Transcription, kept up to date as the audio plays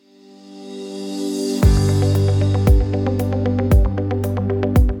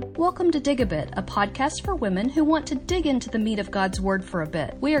Dig a Bit, a podcast for women who want to dig into the meat of God's Word for a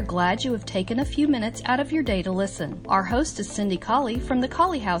bit. We are glad you have taken a few minutes out of your day to listen. Our host is Cindy Colley from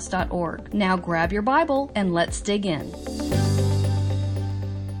thecolleyhouse.org. Now grab your Bible and let's dig in.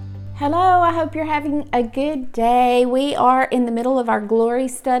 Hello, I hope you're having a good day. We are in the middle of our glory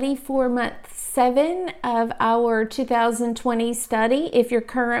study for month 7 of our 2020 study, if you're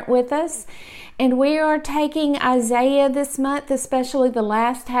current with us. And we are taking Isaiah this month, especially the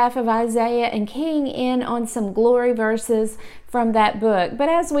last half of Isaiah, and keying in on some glory verses from that book. But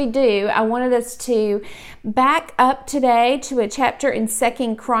as we do, I wanted us to back up today to a chapter in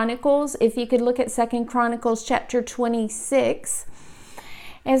 2 Chronicles. If you could look at 2 Chronicles chapter 26.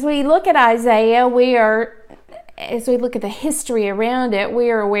 As we look at Isaiah, as we look at the history around it,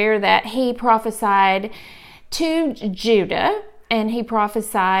 we are aware that he prophesied to Judah, and he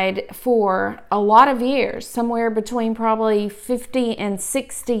prophesied for a lot of years, somewhere between probably 50 and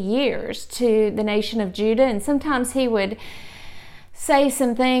 60 years to the nation of Judah. And sometimes he would say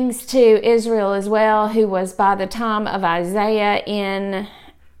some things to Israel as well, who was by the time of Isaiah in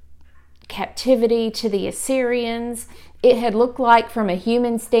captivity to the Assyrians. It had looked like from a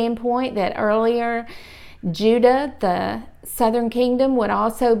human standpoint that earlier Judah, the southern kingdom, would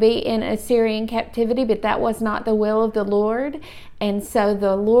also be in Assyrian captivity, but that was not the will of the Lord. And so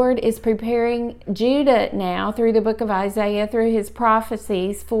the Lord is preparing Judah now through the book of Isaiah, through his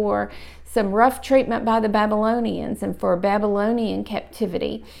prophecies, for some rough treatment by the Babylonians and for Babylonian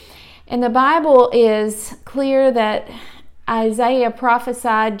captivity. And the Bible is clear that Isaiah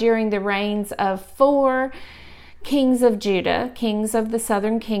prophesied during the reigns of 4 kings of Judah, kings of the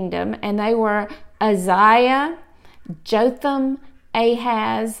southern kingdom, and they were Uzziah, Jotham,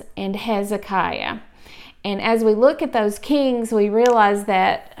 Ahaz, and Hezekiah. And as we look at those kings, we realize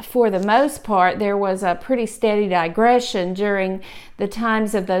that for the most part, there was a pretty steady digression during the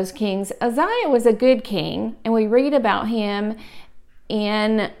times of those kings. Uzziah was a good king, and we read about him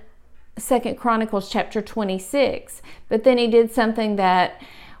in 2 Chronicles chapter 26. But then he did something that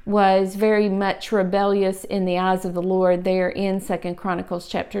was very much rebellious in the eyes of the Lord there in 2 Chronicles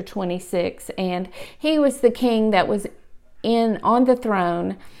chapter 26. And he was the king that was on the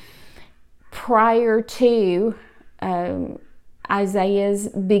throne prior to Isaiah's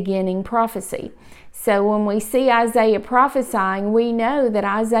beginning prophecy. So when we see Isaiah prophesying, we know that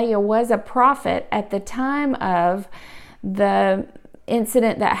Isaiah was a prophet at the time of the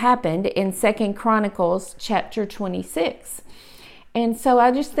incident that happened in 2 Chronicles chapter 26. And so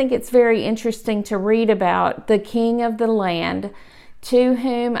I just think it's very interesting to read about the king of the land to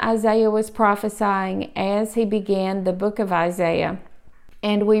whom Isaiah was prophesying as he began the book of Isaiah.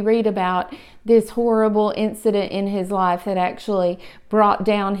 And we read about this horrible incident in his life that actually brought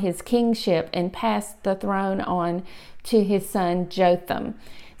down his kingship and passed the throne on to his son Jotham.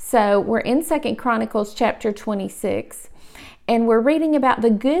 So we're in 2 Chronicles chapter 26. And we're reading about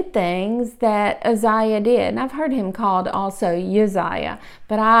the good things that Uzziah did. And I've heard him called also Uzziah,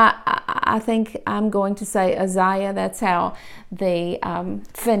 but I think I'm going to say Uzziah. That's how the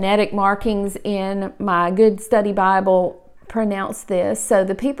phonetic markings in my Good Study Bible pronounce this. So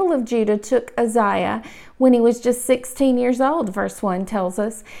the people of Judah took Uzziah when he was just 16 years old, verse 1 tells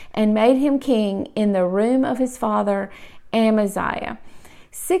us, and made him king in the room of his father Amaziah.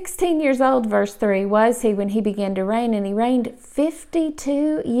 16 years old, verse 3, was he when he began to reign, and he reigned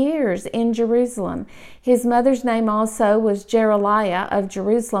 52 years in Jerusalem. His mother's name also was Jeremiah of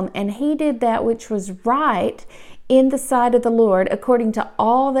Jerusalem, and he did that which was right in the sight of the Lord, according to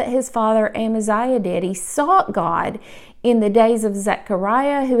all that his father Amaziah did. He sought God in the days of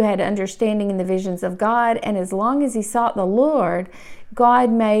Zechariah, who had understanding in the visions of God, and as long as he sought the Lord, God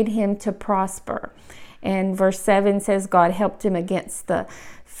made him to prosper. And verse 7 says God helped him against the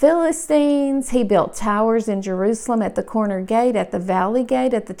Philistines. He built towers in Jerusalem at the corner gate, at the valley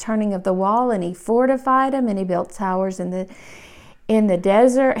gate, at the turning of the wall, and he fortified them, and he built towers in the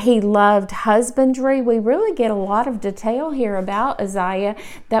desert. He loved husbandry. We really get a lot of detail here about Uzziah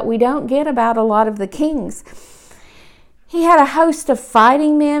that we don't get about a lot of the kings. He had a host of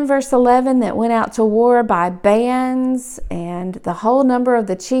fighting men, verse 11, that went out to war by bands, and the whole number of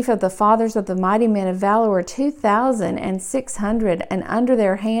the chief of the fathers of the mighty men of valor were 2,600, and under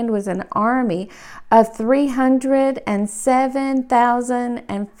their hand was an army of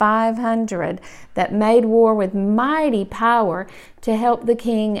 307,500 that made war with mighty power to help the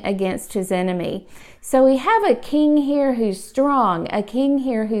king against his enemy. So we have a king here who's strong, a king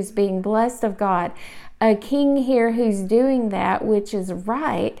here who's being blessed of God, a king here who's doing that which is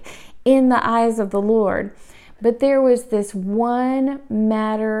right in the eyes of the Lord. But there was this one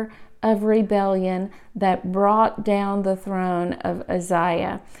matter of rebellion that brought down the throne of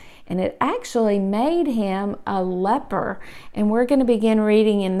Uzziah. and it actually made him a leper. And we're going to begin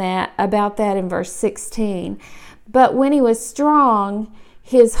reading about that in verse 16. But when he was strong,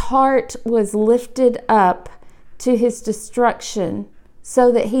 his heart was lifted up to his destruction,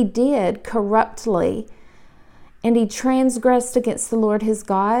 so that he did corruptly. And he transgressed against the Lord his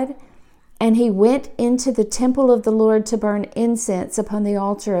God, and he went into the temple of the Lord to burn incense upon the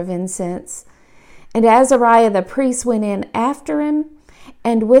altar of incense. And Azariah the priest went in after him,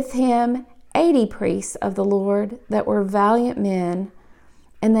 and with him 80 priests of the Lord that were valiant men.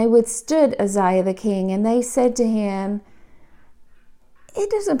 And they withstood Uzziah the king, and they said to him, "It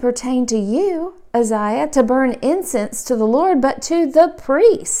doesn't pertain to you, Uzziah, to burn incense to the Lord, but to the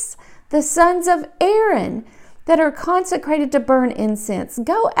priests, the sons of Aaron, that are consecrated to burn incense.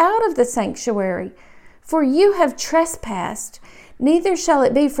 Go out of the sanctuary, for you have trespassed. Neither shall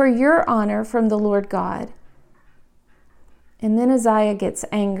it be for your honor from the Lord God." And then Uzziah gets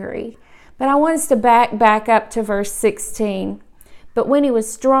angry. But I want us to back up to verse 16. But when he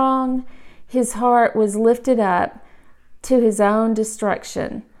was strong, his heart was lifted up to his own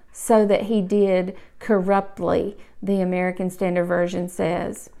destruction, so that he did corruptly, the American Standard Version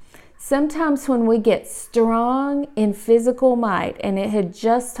says. Sometimes when we get strong in physical might, and it had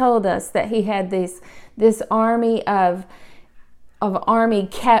just told us that he had this army of army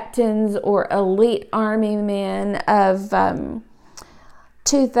captains or elite army men of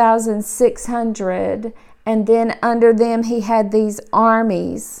 2,600, and then under them he had these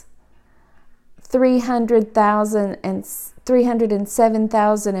armies,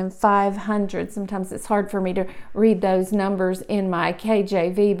 307,500. Sometimes it's hard for me to read those numbers in my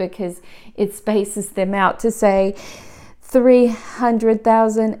KJV because it spaces them out to say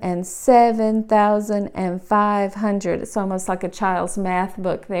 300,000 and 7,500. It's almost like a child's math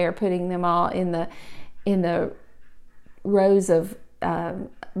book there, putting them all in the rows of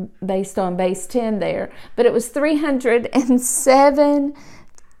based on base 10 there. But it was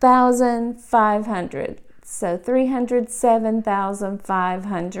 307,500. So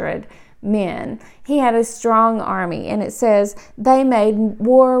 307,500 men. He had a strong army, and it says they made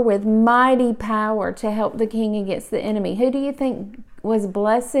war with mighty power to help the king against the enemy. Who do you think was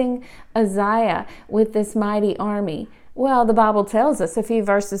blessing Uzziah with this mighty army? Well, the Bible tells us a few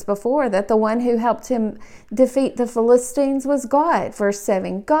verses before that the one who helped him defeat the Philistines was God. Verse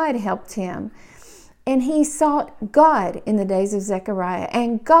 7, God helped him. And he sought God in the days of Zechariah.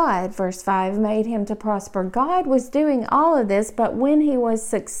 And God, verse 5, made him to prosper. God was doing all of this, but when he was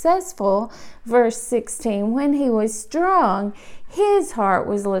successful, verse 16, when he was strong, his heart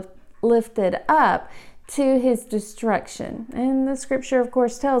was lifted up to his destruction. And the scripture, of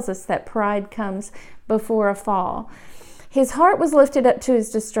course, tells us that pride comes before a fall. His heart was lifted up to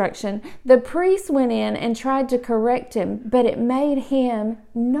his destruction. The priest went in and tried to correct him, but it made him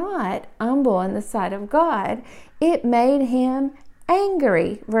not humble in the sight of God. It made him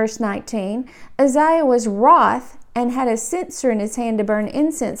angry. Verse 19, Uzziah was wroth and had a censer in his hand to burn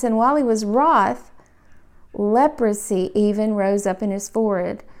incense. And while he was wroth, leprosy even rose up in his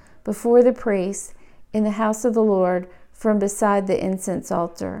forehead before the priest in the house of the Lord from beside the incense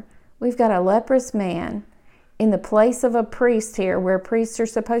altar. We've got a leprous man in the place of a priest here, where priests are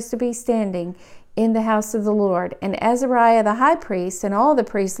supposed to be standing in the house of the Lord. And Azariah the high priest and all the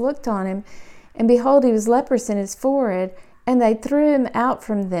priests looked on him, and behold, he was leprous in his forehead, and they threw him out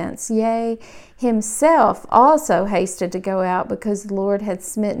from thence. Yea, himself also hasted to go out, because the Lord had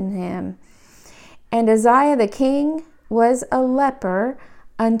smitten him. And Uzziah the king was a leper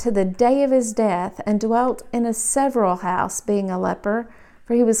unto the day of his death, and dwelt in a several house, being a leper,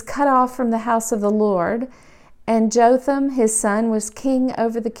 for he was cut off from the house of the Lord. And Jotham his son was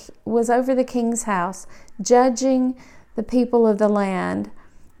over the king's house, judging the people of the land.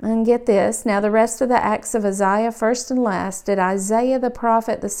 And get this, now the rest of the acts of Uzziah, first and last, did Isaiah the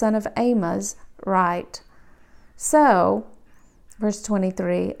prophet, the son of Amoz, write. So, verse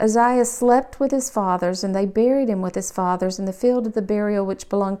 23, Uzziah slept with his fathers, and they buried him with his fathers in the field of the burial which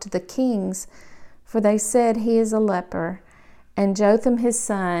belonged to the kings, for they said, he is a leper. And Jotham his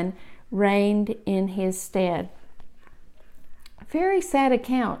son reigned in his stead. Very sad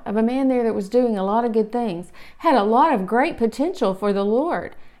account of a man there that was doing a lot of good things, had a lot of great potential for the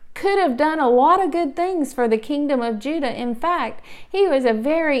Lord, could have done a lot of good things for the kingdom of Judah. In fact, he was a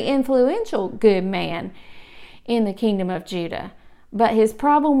very influential good man in the kingdom of Judah. But his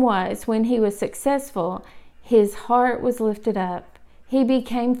problem was, when he was successful, his heart was lifted up. He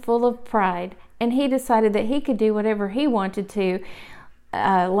became full of pride, and he decided that he could do whatever he wanted to,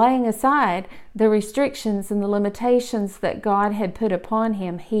 laying aside the restrictions and the limitations that God had put upon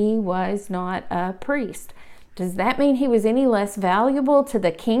him. He was not a priest. Does that mean he was any less valuable to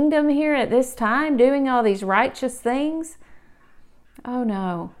the kingdom here at this time, doing all these righteous things? Oh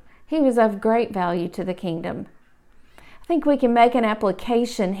no, he was of great value to the kingdom. I think we can make an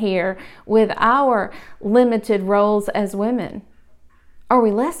application here with our limited roles as women. Are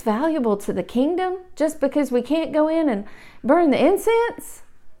we less valuable to the kingdom just because we can't go in and burn the incense?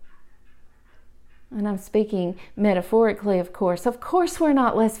 And I'm speaking metaphorically, of course. Of course we're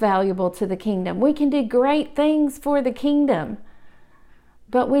not less valuable to the kingdom. We can do great things for the kingdom.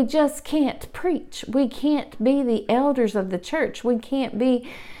 But we just can't preach. We can't be the elders of the church. We can't be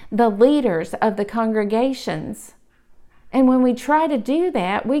the leaders of the congregations. And when we try to do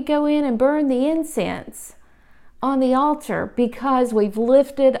that, we go in and burn the incense on the altar because we've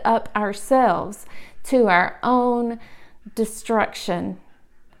lifted up ourselves to our own destruction.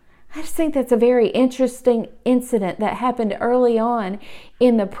 I just think that's a very interesting incident that happened early on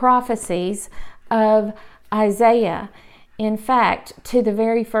in the prophecies of Isaiah. In fact, to the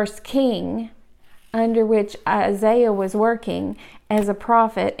very first king under which Isaiah was working as a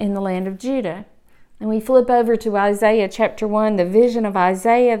prophet in the land of Judah. And we flip over to Isaiah chapter 1, the vision of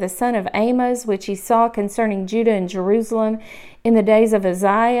Isaiah, the son of Amos, which he saw concerning Judah and Jerusalem in the days of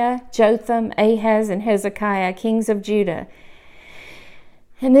Uzziah, Jotham, Ahaz, and Hezekiah, kings of Judah.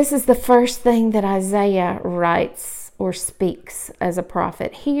 And this is the first thing that Isaiah writes or speaks as a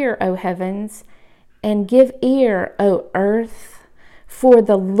prophet. Hear, O heavens, and give ear, O earth, for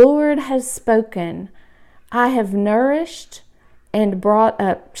the Lord has spoken. I have nourished and brought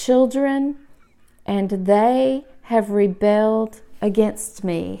up children, and they have rebelled against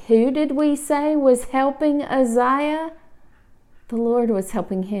me. Who did we say was helping Uzziah? The Lord was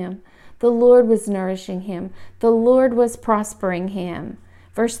helping him. The Lord was nourishing him. The Lord was prospering him.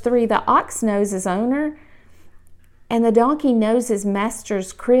 Verse 3, the ox knows his owner, and the donkey knows his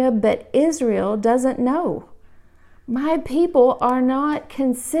master's crib, but Israel doesn't know. My people are not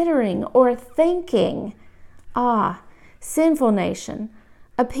considering or thinking. Sinful nation,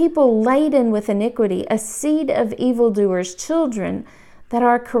 a people laden with iniquity, a seed of evildoers, children that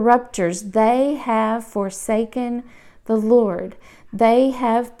are corrupters. They have forsaken the Lord. They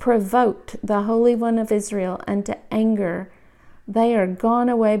have provoked the Holy One of Israel unto anger. They are gone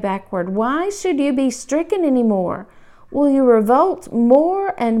away backward. Why should you be stricken anymore? Will you revolt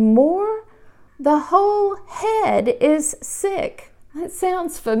more and more? The whole head is sick. That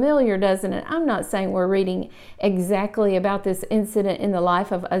sounds familiar, doesn't it? I'm not saying we're reading exactly about this incident in the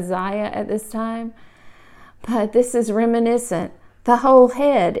life of Uzziah at this time, but this is reminiscent. The whole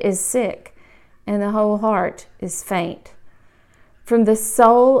head is sick, and the whole heart is faint. From the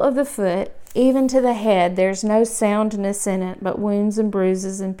sole of the foot even to the head, there's no soundness in it, but wounds and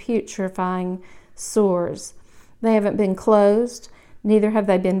bruises and putrefying sores. They haven't been closed, neither have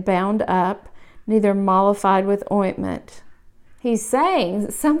they been bound up, neither mollified with ointment. He's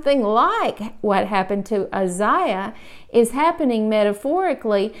saying something like what happened to Uzziah is happening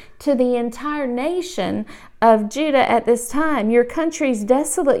metaphorically to the entire nation of Judah at this time. Your country's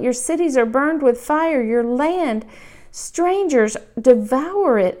desolate, your cities are burned with fire, your land, strangers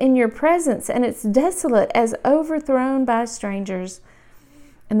devour it in your presence, and it's desolate as overthrown by strangers.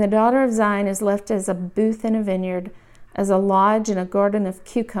 And the daughter of Zion is left as a booth in a vineyard, as a lodge in a garden of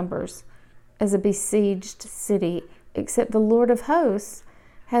cucumbers, as a besieged city, except the Lord of hosts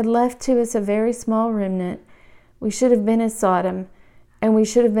had left to us a very small remnant. We should have been as Sodom, and we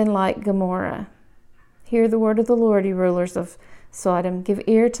should have been like Gomorrah. Hear the word of the Lord, you rulers of Sodom. Give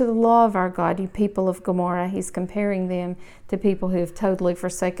ear to the law of our God, you people of Gomorrah. He's comparing them to people who have totally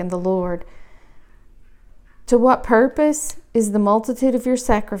forsaken the Lord. To what purpose is the multitude of your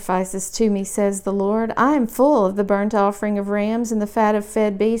sacrifices to me, says the Lord? I am full of the burnt offering of rams and the fat of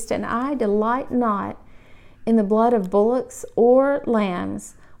fed beasts, and I delight not in the blood of bullocks or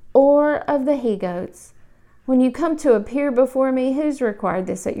lambs or of the he-goats. When you come to appear before me, who's required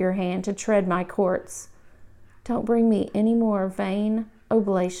this at your hand to tread my courts? Don't bring me any more vain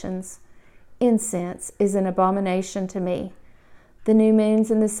oblations. Incense is an abomination to me. The new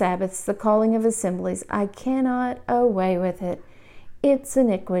moons and the Sabbaths, the calling of assemblies, I cannot away with it. It's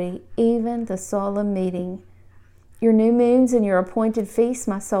iniquity, even the solemn meeting. Your new moons and your appointed feasts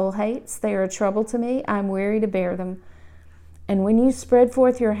my soul hates. They are a trouble to me. I am weary to bear them. And when you spread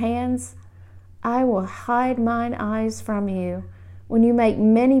forth your hands, I will hide mine eyes from you. When you make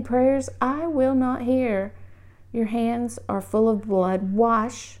many prayers, I will not hear. Your hands are full of blood.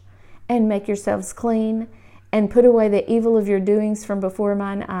 Wash and make yourselves clean, and put away the evil of your doings from before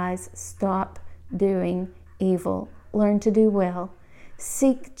mine eyes. Stop doing evil. Learn to do well.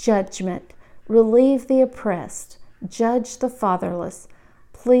 Seek judgment. Relieve the oppressed. Judge the fatherless.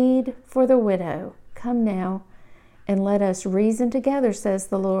 Plead for the widow. Come now, and let us reason together, says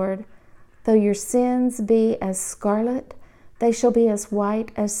the Lord. Though your sins be as scarlet, they shall be as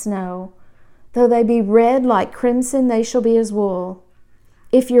white as snow. Though they be red like crimson, they shall be as wool.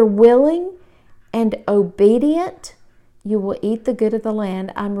 If you're willing and obedient, you will eat the good of the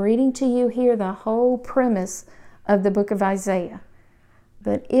land. I'm reading to you here the whole premise of the book of Isaiah.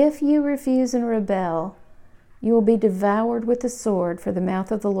 But if you refuse and rebel, you will be devoured with the sword, for the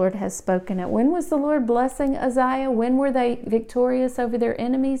mouth of the Lord has spoken it. When was the Lord blessing Uzziah? When were they victorious over their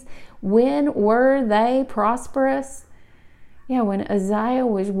enemies? When were they prosperous? Yeah, when Uzziah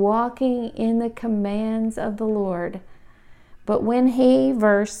was walking in the commands of the Lord. But when he,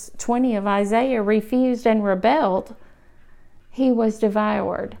 verse 20 of Isaiah, refused and rebelled, he was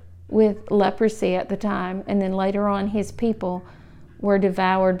devoured with leprosy at the time. And then later on, his people were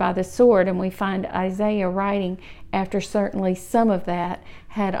devoured by the sword. And we find Isaiah writing after certainly some of that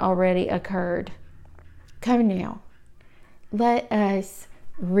had already occurred. Come now, let us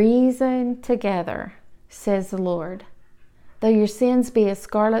reason together, says the Lord. Though your sins be as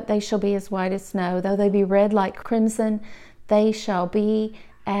scarlet, they shall be as white as snow. Though they be red like crimson, they shall be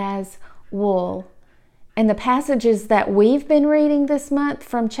as wool. And the passages that we've been reading this month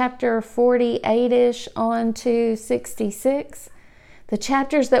from chapter 48-ish on to 66, the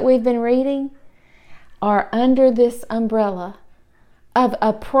chapters that we've been reading are under this umbrella of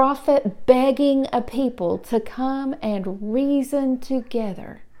a prophet begging a people to come and reason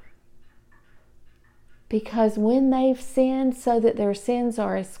together. Because when they've sinned so that their sins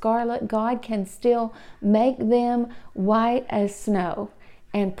are as scarlet, God can still make them white as snow.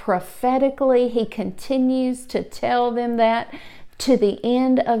 And prophetically, He continues to tell them that to the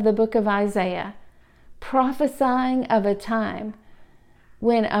end of the book of Isaiah, prophesying of a time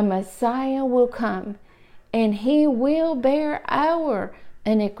when a Messiah will come and He will bear our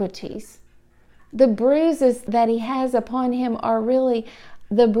iniquities. The bruises that He has upon Him are really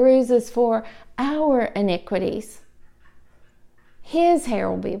the bruises for our iniquities. His hair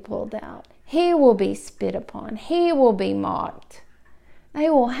will be pulled out. He will be spit upon. He will be mocked. They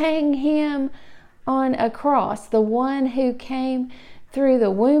will hang Him on a cross. The one who came through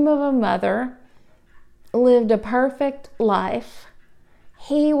the womb of a mother, lived a perfect life.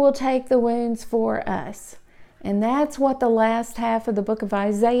 He will take the wounds for us. And that's what the last half of the book of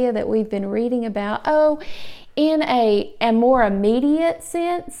Isaiah that we've been reading about. Oh, in a more immediate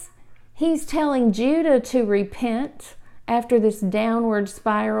sense, He's telling Judah to repent after this downward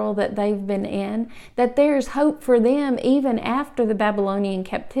spiral that they've been in, that there's hope for them even after the Babylonian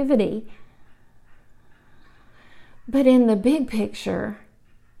captivity. But in the big picture,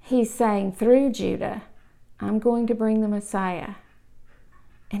 He's saying through Judah, I'm going to bring the Messiah.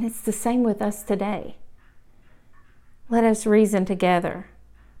 And it's the same with us today. Let us reason together.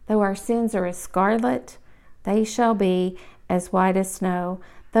 Though our sins are as scarlet, they shall be as white as snow.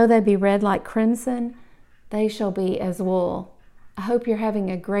 Though they be red like crimson, they shall be as wool. I hope you're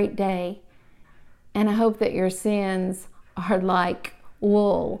having a great day. And I hope that your sins are like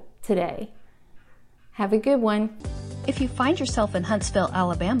wool today. Have a good one. If you find yourself in Huntsville,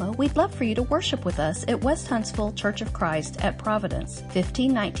 Alabama, we'd love for you to worship with us at West Huntsville Church of Christ at Providence,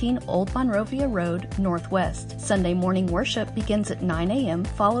 1519 Old Monrovia Road, Northwest. Sunday morning worship begins at 9 a.m.,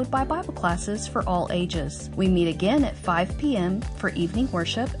 followed by Bible classes for all ages. We meet again at 5 p.m. for evening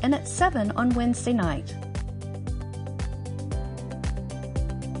worship and at 7 on Wednesday night.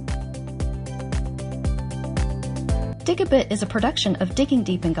 Dig a Bit is a production of Digging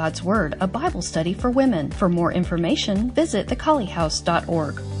Deep in God's Word, a Bible study for women. For more information, visit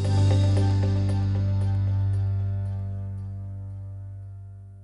thecollyhouse.org.